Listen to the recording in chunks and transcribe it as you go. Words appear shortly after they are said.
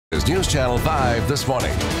News Channel 5 this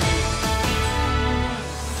morning.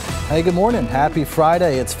 Hey, good morning. Happy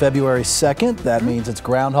Friday. It's February 2nd. That means it's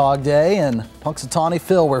Groundhog Day, and Punxsutawney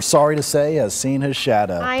Phil, we're sorry to say, has seen his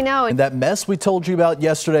shadow. I know. And that mess we told you about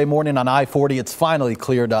yesterday morning on I-40, it's finally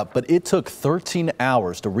cleared up, but it took 13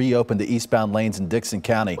 hours to reopen the eastbound lanes in Dixon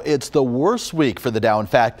County. It's the worst week for the Dow, in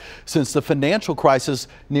fact, since the financial crisis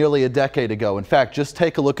nearly a decade ago. In fact, just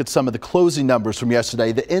take a look at some of the closing numbers from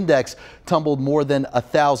yesterday. The index tumbled more than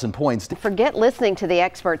 1,000 points. Forget listening to the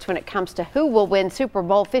experts when it comes to who will win Super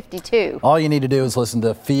Bowl 52. All you need to do is listen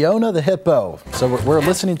to Fiona the Hippo. So we're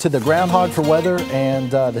listening to the groundhog for weather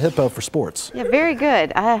and the hippo for sports. Yeah, very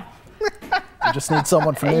good. You just need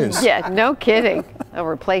someone for news. Yeah, no kidding. They'll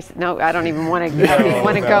replace it. No, I don't even want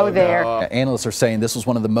to go there. Analysts are saying this was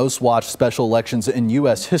one of the most watched special elections in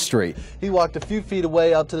U.S. history. He walked a few feet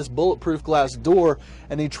away out to this bulletproof glass door,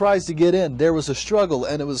 and he tries to get in. There was a struggle,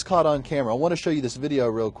 and it was caught on camera. I want to show you this video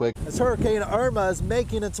real quick. As Hurricane Irma is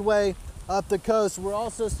making its way up the coast, we're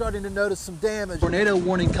also starting to notice some damage. Tornado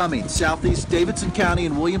warning coming southeast Davidson County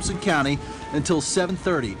and Williamson County until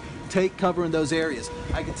 7:30. Take cover in those areas.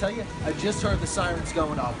 I can tell you, I just heard the sirens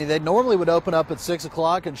going off. They normally would open up at 6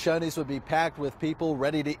 o'clock and Shoney's would be packed with people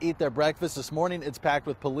ready to eat their breakfast. This morning, it's packed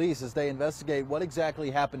with police as they investigate what exactly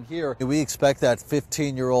happened here. We expect that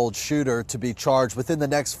 15-year-old shooter to be charged within the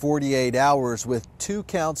next 48 hours with 2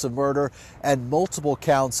 counts of murder and multiple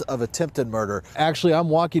counts of attempted murder. Actually, I'm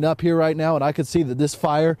walking up here right now and I can see that this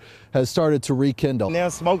fire has started to rekindle. Now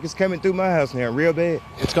smoke is coming through my house now, real bad.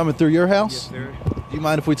 It's coming through your house? Yes, sir. Do you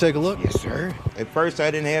mind if we take a look? Yes, sir. At first, I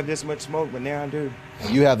didn't have this much smoke, but now I do.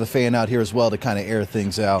 You have a fan out here as well to kind of air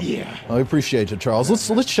things out. Yeah. Well, we appreciate you, Charles.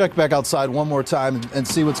 Let's check back outside one more time and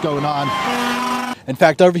see what's going on. In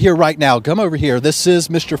fact, over here right now, come over here. This is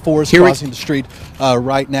Mr. Forrest crossing the street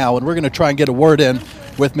right now, and we're going to try and get a word in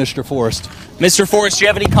with Mr. Forrest. Mr. Forrest, do you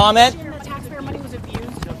have any comment?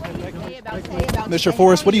 Mr.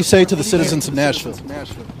 Forrest, what do you say to the citizens of Nashville?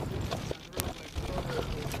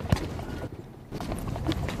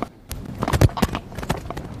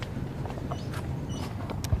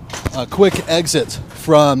 A quick exit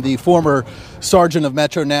from the former sergeant of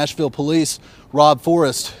Metro Nashville Police, Rob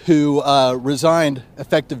Forrest, who resigned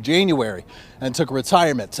effective January and took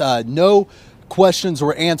retirement. No questions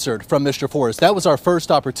were answered from Mr. Forrest. That was our first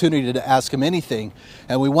opportunity to ask him anything,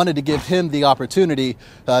 and we wanted to give him the opportunity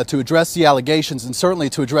to address the allegations and certainly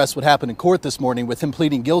to address what happened in court this morning with him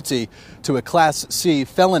pleading guilty to a Class C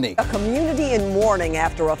felony. A community in mourning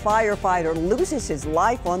after a firefighter loses his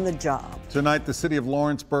life on the job. Tonight, the city of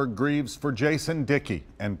Lawrenceburg grieves for Jason Dickey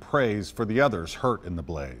and prays for the others hurt in the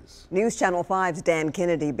blaze. News Channel 5's Dan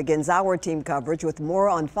Kennedy begins our team coverage with more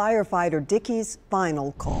on firefighter Dickey's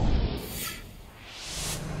final call.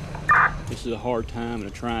 This is a hard time and a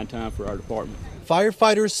trying time for our department.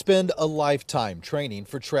 Firefighters spend a lifetime training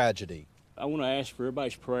for tragedy. I want to ask for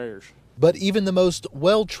everybody's prayers. But even the most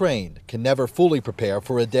well-trained can never fully prepare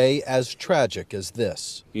for a day as tragic as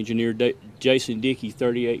this. Engineer Jason Dickey,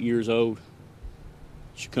 38 years old,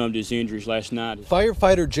 succumbed to his injuries last night.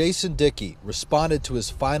 Firefighter Jason Dickey responded to his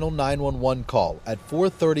final 911 call at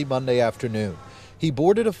 4:30 Monday afternoon. He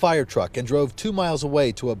boarded a fire truck and drove 2 miles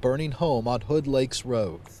away to a burning home on Hood Lakes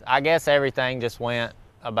Road. I guess everything just went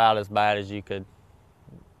about as bad as you could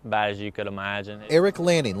imagine. Eric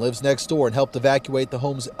Lanning lives next door and helped evacuate the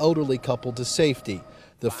home's elderly couple to safety.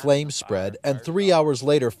 The flames spread, and 3 hours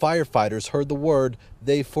later, firefighters heard the word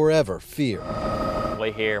they forever fear.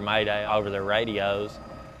 We hear Mayday over the radios,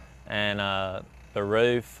 and the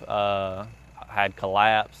roof had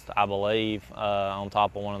collapsed, I believe, on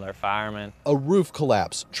top of one of their firemen. A roof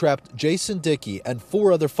collapse trapped Jason Dickey and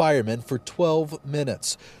 4 other firemen for 12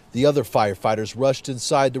 minutes. The other firefighters rushed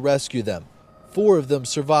inside to rescue them. 4 of them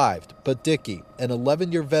survived, but Dickey, an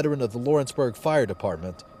 11-year veteran of the Lawrenceburg Fire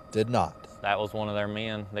Department, did not. That was one of their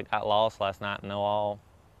men that got lost last night, and they'll all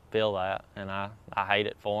feel that. And I hate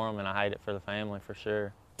it for them, and I hate it for the family for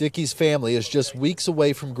sure. Dickey's family is just weeks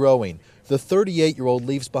away from growing. The 38-year-old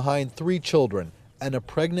leaves behind 3 children and a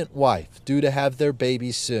pregnant wife due to have their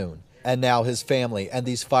baby soon. And now his family and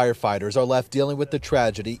these firefighters are left dealing with the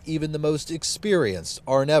tragedy even the most experienced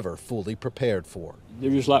are never fully prepared for. They're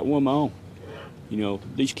just like one of my own. You know,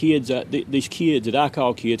 these kids that I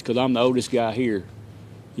call kids because I'm the oldest guy here,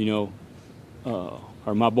 you know,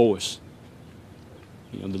 are my boys.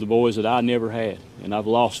 You know, they're the boys that I never had, and I've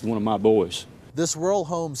lost one of my boys. This rural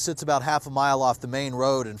home sits about half a mile off the main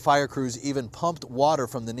road, and fire crews even pumped water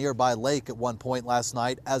from the nearby lake at one point last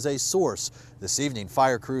night as a source. This evening,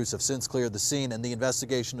 fire crews have since cleared the scene, and the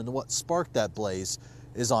investigation into what sparked that blaze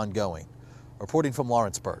is ongoing. Reporting from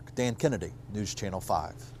Lawrenceburg, Dan Kennedy, News Channel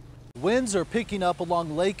 5. Winds are picking up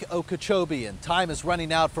along Lake Okeechobee, and time is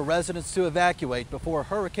running out for residents to evacuate before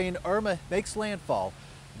Hurricane Irma makes landfall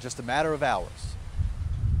in just a matter of hours.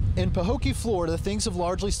 In Pahokee, Florida, things have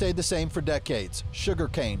largely stayed the same for decades.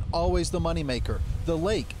 Sugarcane, always the moneymaker. The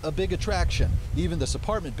lake, a big attraction. Even this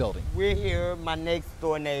apartment building. We're here, my next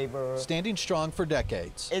door neighbor. Standing strong for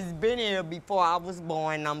decades. It's been here before I was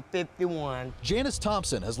born. I'm 51. Janice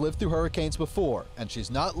Thompson has lived through hurricanes before, and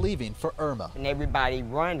she's not leaving for Irma. And everybody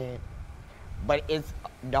running, but it's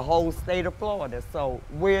the whole state of Florida, so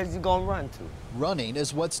where's he gonna run to? Running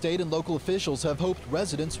is what state and local officials have hoped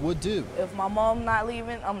residents would do. If my mom not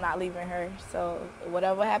leaving, I'm not leaving her. So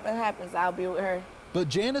whatever happens, I'll be with her. But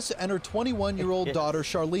Janice and her 21-year-old daughter,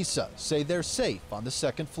 Charlisa, say they're safe on the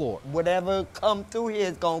second floor. Whatever come through here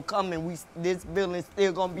is gonna come, and this building's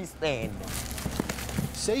still gonna be standing.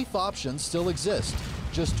 Safe options still exist.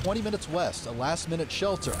 Just 20 minutes west, a last-minute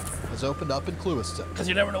shelter has opened up in Clewiston. Because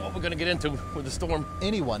you never know what we're going to get into with the storm.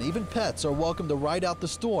 Anyone, even pets, are welcome to ride out the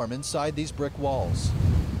storm inside these brick walls.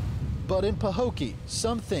 But in Pahokee,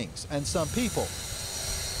 some things and some people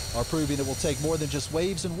are proving it will take more than just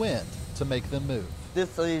waves and wind to make them move.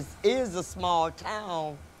 This is a small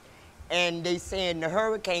town, and they saying the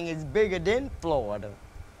hurricane is bigger than Florida.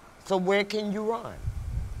 So where can you run?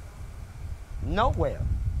 Nowhere.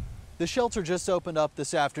 The shelter just opened up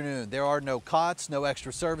this afternoon. There are no cots, no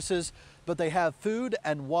extra services, but they have food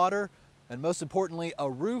and water, and most importantly, a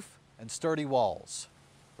roof and sturdy walls.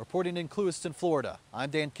 Reporting in Clewiston, Florida, I'm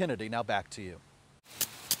Dan Kennedy. Now back to you.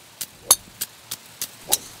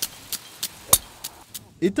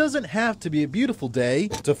 It doesn't have to be a beautiful day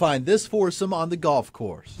to find this foursome on the golf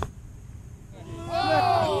course.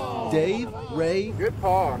 Dave, Ray,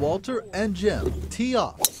 Walter, and Jim tee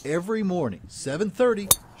off every morning, 7:30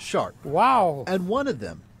 sharp. Wow. And one of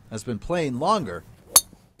them has been playing longer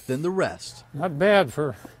than the rest. Not bad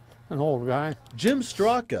for an old guy. Jim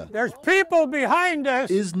Straka. There's people behind us.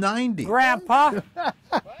 Is 90. Grandpa.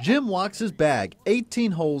 Jim walks his bag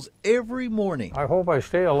 18 holes every morning. I hope I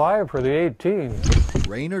stay alive for the 18.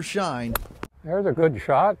 Rain or shine. There's a good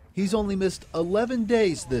shot. He's only missed 11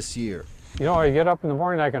 days this year. You know, I get up in the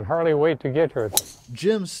morning, I can hardly wait to get here.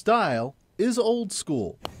 Jim's style is old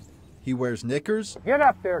school. He wears knickers. Get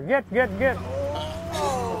up there, get.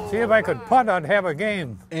 See if I could putt, I'd have a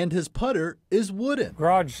game. And his putter is wooden.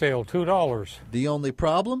 Garage sale, $2. The only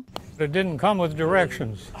problem? It didn't come with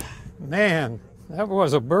directions. Man, that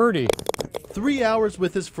was a birdie. 3 hours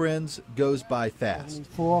with his friends goes by fast.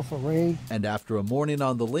 4 for Ray. And after a morning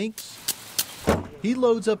on the links, he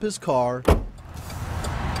loads up his car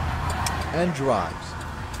and drives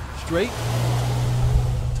straight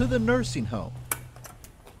to the nursing home.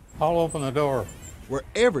 I'll open the door. Where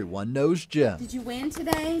everyone knows Jim. Did you win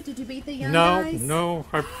today? Did you beat the young guys? No.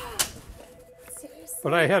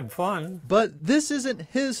 But I had fun. But this isn't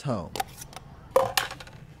his home.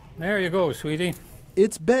 There you go, sweetie.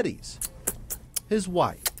 It's Betty's, his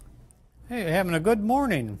wife. Hey, having a good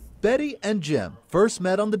morning. Betty and Jim first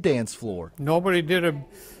met on the dance floor. Nobody did a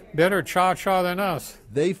better cha-cha than us.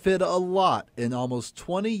 They fit a lot in almost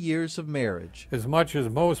 20 years of marriage. As much as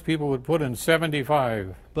most people would put in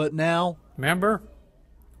 75. But now... Remember?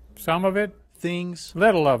 Some of it? Things...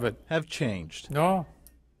 Little of it. ...have changed. No.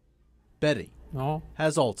 Betty... No.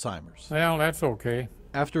 ...has Alzheimer's. Well, that's okay.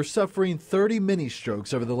 After suffering 30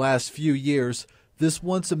 mini-strokes over the last few years, this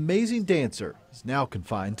once amazing dancer is now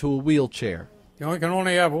confined to a wheelchair. You can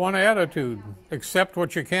only have one attitude. Accept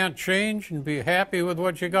what you can't change and be happy with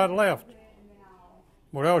what you got left.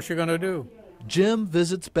 What else you gonna do? Jim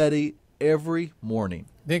visits Betty every morning.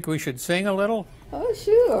 Think we should sing a little? Oh,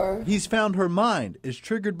 sure. He's found her mind is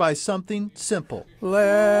triggered by something simple.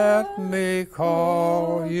 Let me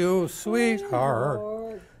call you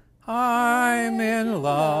sweetheart. I'm in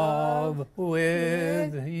love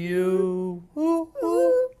with you.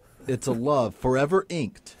 It's a love forever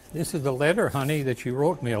inked. This is the letter, honey, that you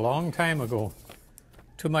wrote me a long time ago.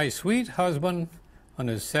 To my sweet husband on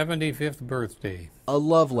his 75th birthday. A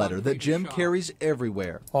love letter that Jim carries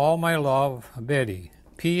everywhere. All my love, Betty.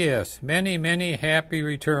 P.S. Many, many happy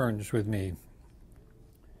returns with me.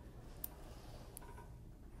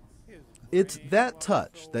 It's that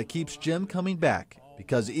touch that keeps Jim coming back,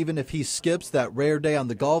 because even if he skips that rare day on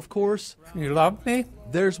the golf course, you love me?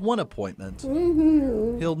 There's one appointment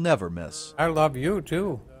he'll never miss. I love you,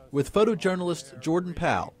 too. With photojournalist Jordan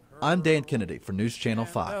Powell, I'm Dan Kennedy for News Channel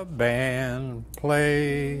 5. The band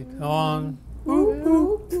played on.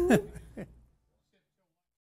 Ooh, ooh.